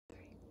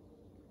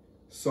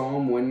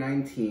Psalm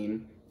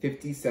 119,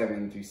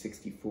 57 through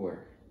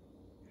 64.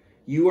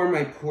 You are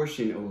my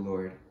portion, O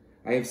Lord.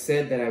 I have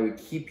said that I would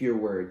keep your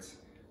words.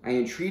 I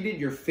entreated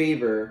your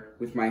favor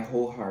with my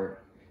whole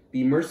heart.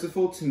 Be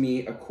merciful to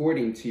me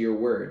according to your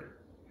word.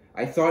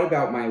 I thought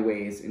about my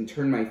ways and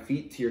turned my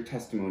feet to your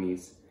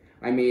testimonies.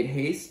 I made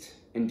haste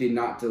and did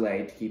not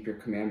delay to keep your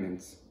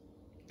commandments.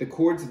 The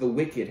cords of the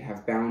wicked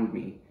have bound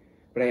me,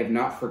 but I have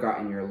not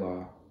forgotten your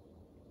law.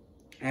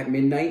 At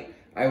midnight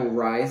I will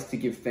rise to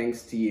give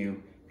thanks to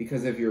you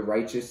because of your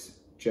righteous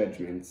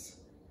judgments.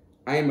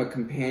 I am a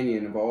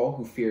companion of all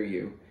who fear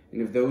you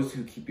and of those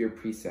who keep your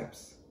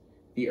precepts.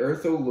 The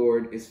earth, O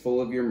Lord, is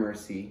full of your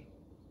mercy.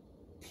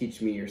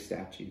 Teach me your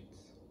statutes.